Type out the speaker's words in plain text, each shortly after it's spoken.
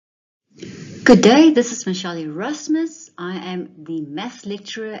Good day, this is Michelle Erasmus. I am the Maths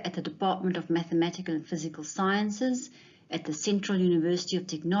lecturer at the Department of Mathematical and Physical Sciences at the Central University of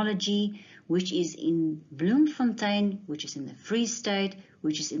Technology, which is in Bloemfontein, which is in the Free State,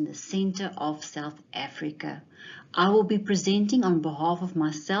 which is in the center of South Africa. I will be presenting on behalf of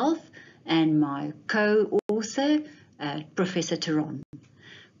myself and my co-author, Professor Theron.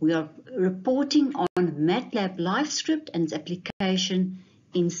 We are reporting on Matlab LiveScript and its application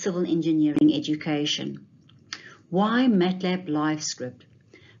in civil engineering education. Why Matlab LiveScript?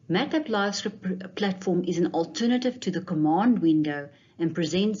 Matlab LiveScript platform is an alternative to the command window and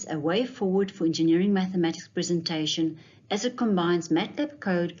presents a way forward for engineering mathematics presentation as it combines MATLAB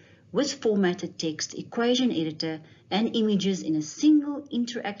code with formatted text, equation editor, and images in a single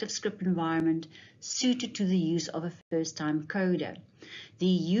interactive script environment suited to the use of a first-time coder. The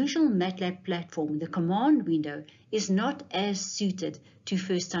usual MATLAB platform, the command window, is not as suited to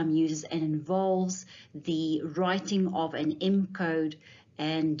first-time users and involves the writing of an M code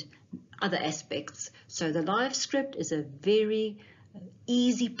and other aspects. So the LiveScript is a very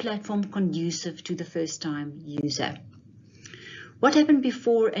easy platform conducive to the first-time user. What happened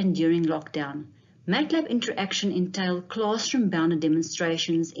before and during lockdown? MATLAB interaction entailed classroom-bounded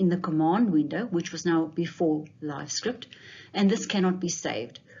demonstrations in the command window, which was now before LiveScript, and this cannot be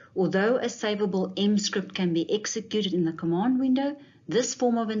saved. Although a savable M script can be executed in the command window, this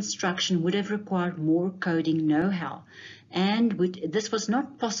form of instruction would have required more coding know-how, and this was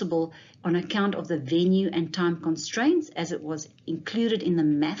not possible on account of the venue and time constraints, as it was included in the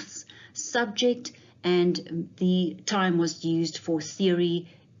maths subject and the time was used for theory,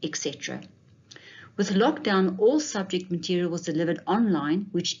 etc. With lockdown, all subject material was delivered online,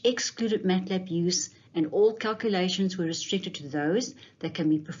 which excluded MATLAB use, and all calculations were restricted to those that can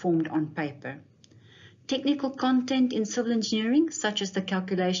be performed on paper. Technical content in civil engineering, such as the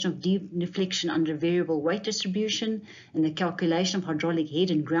calculation of deflection under variable weight distribution and the calculation of hydraulic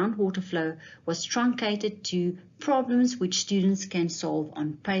head and groundwater flow, was truncated to problems which students can solve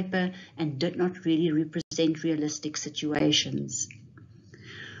on paper and did not really represent realistic situations.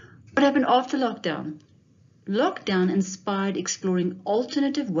 What happened after lockdown? Lockdown inspired exploring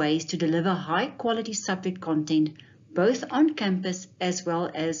alternative ways to deliver high-quality subject content, both on campus as well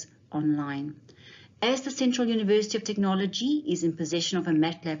as online. As the Central University of Technology is in possession of a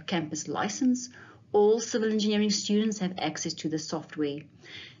MATLAB campus license, all civil engineering students have access to the software,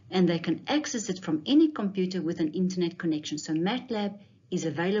 and they can access it from any computer with an internet connection. So MATLAB is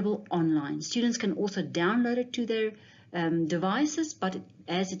available online. Students can also download it to their devices, but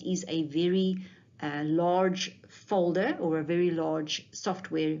as it is a very large folder or a very large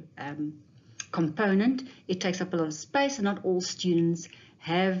software component, it takes up a lot of space, and not all students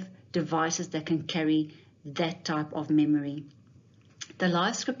have devices that can carry that type of memory. The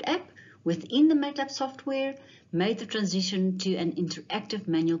LiveScript app within the MATLAB software made the transition to an interactive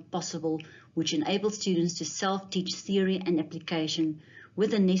manual possible, which enabled students to self-teach theory and application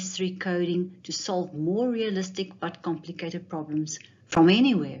with the necessary coding to solve more realistic but complicated problems from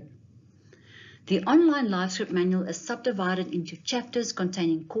anywhere. The online LiveScript manual is subdivided into chapters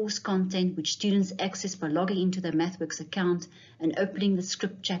containing course content which students access by logging into their MathWorks account and opening the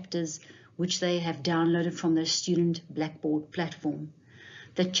script chapters which they have downloaded from their student Blackboard platform.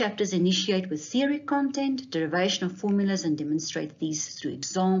 The chapters initiate with theory content, derivation of formulas, and demonstrate these through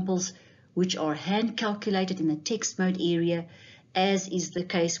examples which are hand calculated in the text mode area, as is the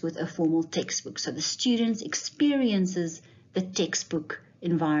case with a formal textbook. So the students experiences the textbook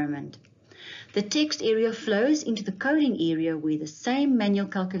environment. The text area flows into the coding area where the same manual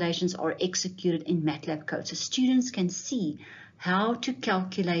calculations are executed in MATLAB code. So students can see how to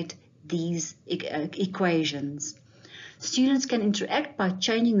calculate these equations. Students can interact by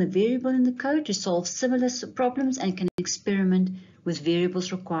changing the variable in the code to solve similar problems and can experiment with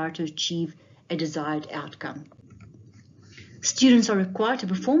variables required to achieve a desired outcome. Students are required to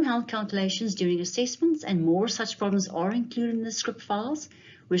perform hand calculations during assessments, and more such problems are included in the script files,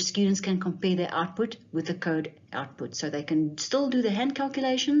 where students can compare their output with the code output. So they can still do the hand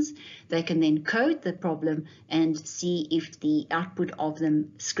calculations, they can then code the problem and see if the output of the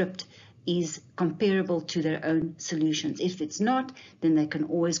script is comparable to their own solutions. If it's not, then they can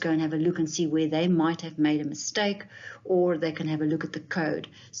always go and have a look and see where they might have made a mistake, or they can have a look at the code.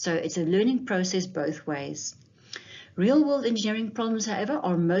 So it's a learning process both ways. Real-world engineering problems, however,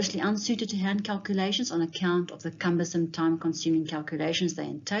 are mostly unsuited to hand calculations on account of the cumbersome, time-consuming calculations they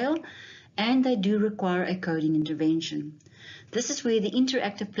entail, and they do require a coding intervention. This is where the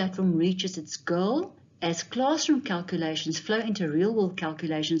interactive platform reaches its goal, as classroom calculations flow into real-world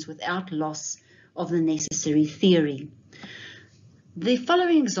calculations without loss of the necessary theory. The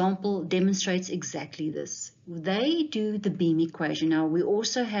following example demonstrates exactly this. They do the beam equation. Now we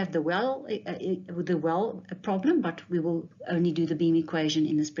also have the well problem, but we will only do the beam equation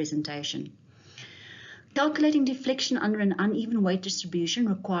in this presentation. Calculating deflection under an uneven weight distribution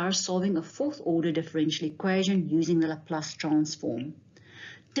requires solving a fourth-order differential equation using the Laplace transform.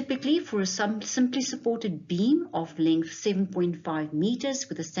 Typically, for a simply supported beam of length 7.5 meters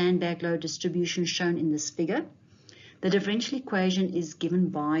with a sandbag load distribution shown in this figure, the differential equation is given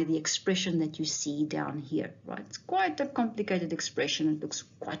by the expression that you see down here, right? It's quite a complicated expression. It looks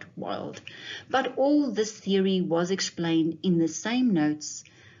quite wild. But all this theory was explained in the same notes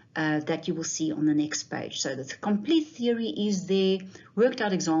that you will see on the next page. So the complete theory is there, worked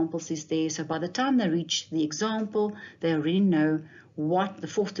out examples is there. So by the time they reach the example, they already know what the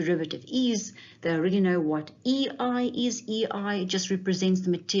fourth derivative is. They already know what EI is. EI just represents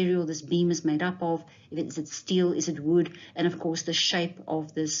the material this beam is made up of. Is it steel? Is it wood? And of course the shape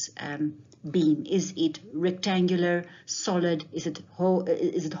of this beam. Is it rectangular, solid? Is it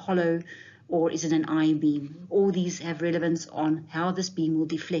hollow? Or is it an I-beam? All these have relevance on how this beam will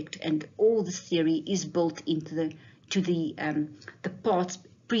deflect, and all this theory is built into the parts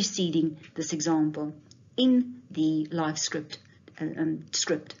preceding this example in the live script.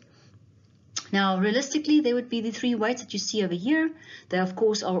 Now, realistically, there would be the three weights that you see over here. They, of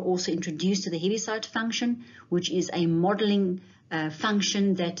course, are also introduced to the Heaviside function, which is a modeling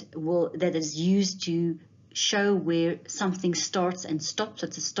function that is used to show where something starts and stops.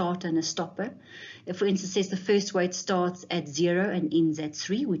 It's a starter and a stopper. If, for instance, says the first weight starts at 0 and ends at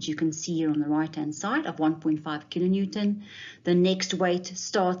 3, which you can see here on the right-hand side of 1.5 kilonewton. The next weight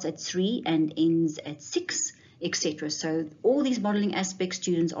starts at 3 and ends at 6, etc. So all these modeling aspects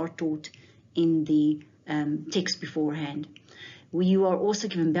students are taught in the text beforehand. You are also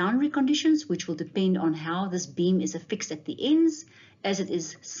given boundary conditions, which will depend on how this beam is affixed at the ends. As it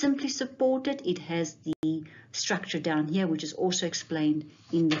is simply supported, it has the structure down here, which is also explained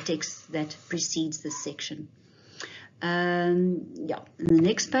in the text that precedes this section. In the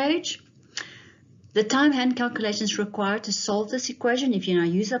next page, the time hand calculations required to solve this equation, if you now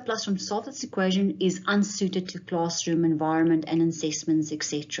use Laplace to solve this equation, is unsuited to classroom environment and assessments,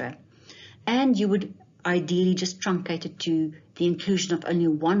 etc. And you would ideally just truncate it to the inclusion of only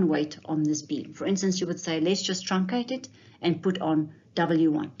one weight on this beam. For instance, you would say, let's just truncate it and put on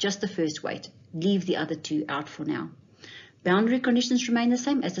W1, just the first weight. Leave the other two out for now. Boundary conditions remain the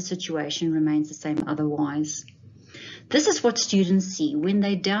same as the situation remains the same otherwise. This is what students see when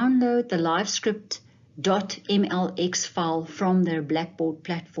they download the livescript.mlx file from their Blackboard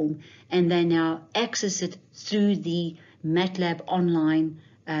platform and they now access it through the Matlab online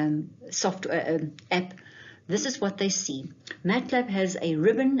software app. This is what they see. Matlab has a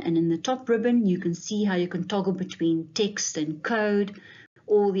ribbon, and in the top ribbon you can see how you can toggle between text and code,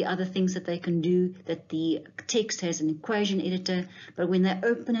 all the other things that they can do, that the text has an equation editor, but when they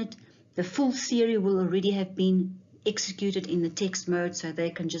open it, the full theory will already have been executed in the text mode, so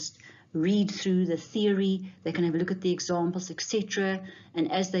they can just read through the theory, they can have a look at the examples, etc.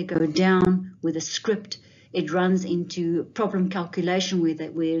 And as they go down with the script, it runs into problem calculation where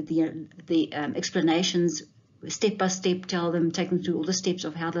the explanations step by step take them through all the steps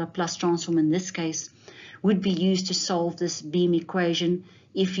of how the Laplace transform in this case would be used to solve this beam equation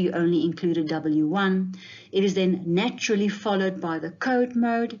if you only included W1. It is then naturally followed by the code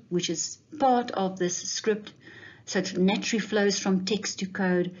mode, which is part of this script. So it naturally flows from text to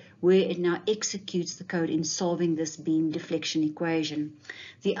code, where it now executes the code in solving this beam deflection equation.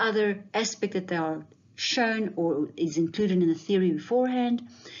 The other aspect that they are shown or is included in the theory beforehand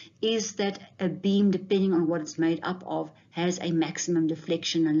is that a beam, depending on what it's made up of, has a maximum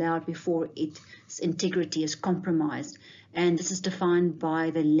deflection allowed before its integrity is compromised. And this is defined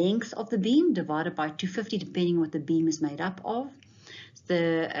by the length of the beam divided by 250, depending on what the beam is made up of.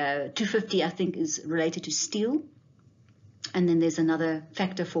 The 250, I think, is related to steel. And then there's another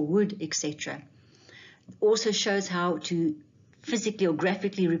factor for wood, etc. It also shows how to physically or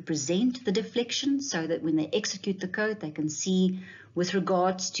graphically represent the deflection so that when they execute the code, they can see with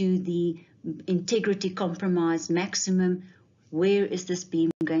regards to the integrity compromise maximum, where is this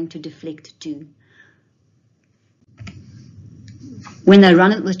beam going to deflect to. When they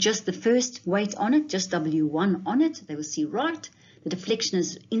run it with just the first weight on it, just W1 on it, they will see right. The deflection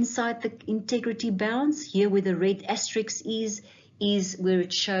is inside the integrity bounds. Here where the red asterisk is where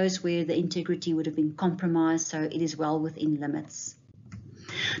it shows where the integrity would have been compromised, so it is well within limits.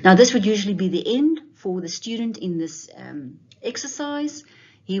 Now this would usually be the end for the student in this exercise.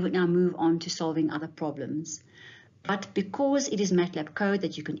 He would now move on to solving other problems. But because it is MATLAB code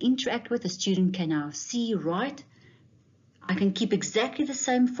that you can interact with, the student can now see, right, I can keep exactly the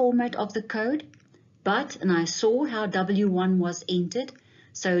same format of the code, and I saw how W1 was entered.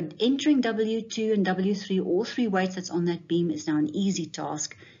 So entering W2 and W3, all three weights that's on that beam, is now an easy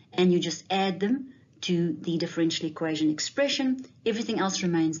task, and you just add them to the differential equation expression. Everything else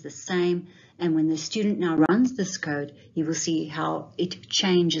remains the same, and when the student now runs this code, you will see how it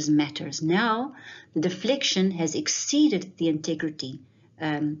changes matters. Now the deflection has exceeded the integrity,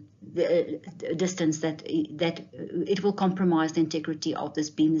 the distance that it will compromise the integrity of this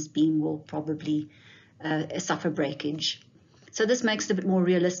beam. This beam will probably suffer breakage. So this makes it a bit more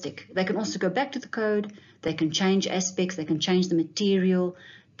realistic. They can also go back to the code, they can change aspects, they can change the material,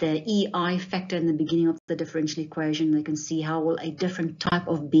 the EI factor in the beginning of the differential equation. They can see how will a different type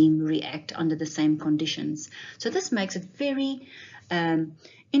of beam react under the same conditions. So this makes it very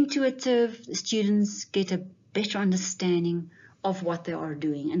intuitive. The students get a better understanding of what they are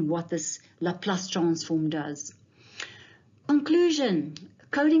doing and what this Laplace transform does. Conclusion.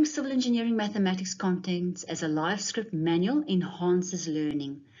 Coding civil engineering mathematics contents as a live script manual enhances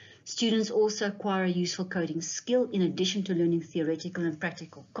learning. Students also acquire a useful coding skill in addition to learning theoretical and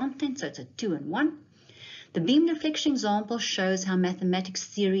practical content, so it's a 2-in-1. The beam deflection example shows how mathematics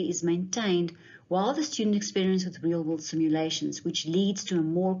theory is maintained while the student experiences with real-world simulations, which leads to a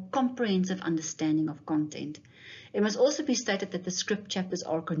more comprehensive understanding of content. It must also be stated that the script chapters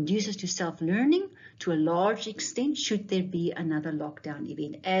are conducive to self-learning to a large extent should there be another lockdown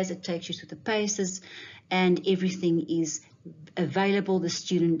event, as it takes you through the paces and everything is available. The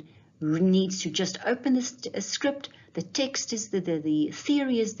student needs to just open the script, the text is there, the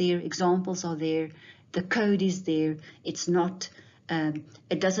theory is there, examples are there, the code is there. It's not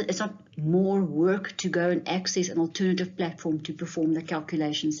it's not more work to go and access an alternative platform to perform the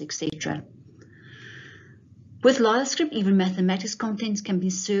calculations, etc. With LiveScript, even mathematics contents can be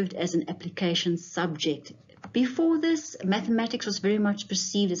served as an application subject. Before this, mathematics was very much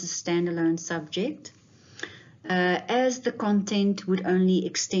perceived as a standalone subject, as the content would only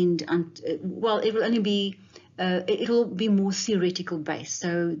extend, it will be more theoretical based.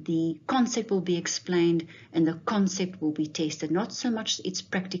 So the concept will be explained and the concept will be tested, not so much its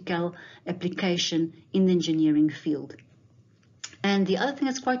practical application in the engineering field. And the other thing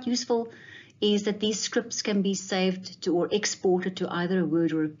that's quite useful is that these scripts can be saved to or exported to either a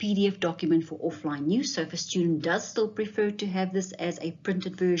Word or a PDF document for offline use. So if a student does still prefer to have this as a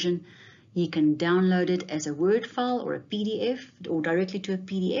printed version, he can download it as a Word file or a PDF or directly to a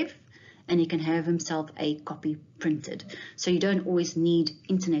PDF, and he can have himself a copy printed. So you don't always need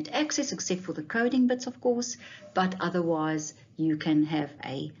internet access except for the coding bits, of course, but otherwise you can have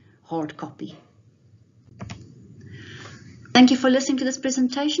a hard copy. Thank you for listening to this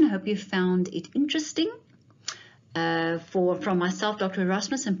presentation. I hope you found it interesting. From myself, Dr.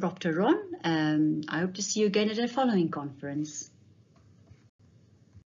 Erasmus, and Prof. Ron, I hope to see you again at a following conference.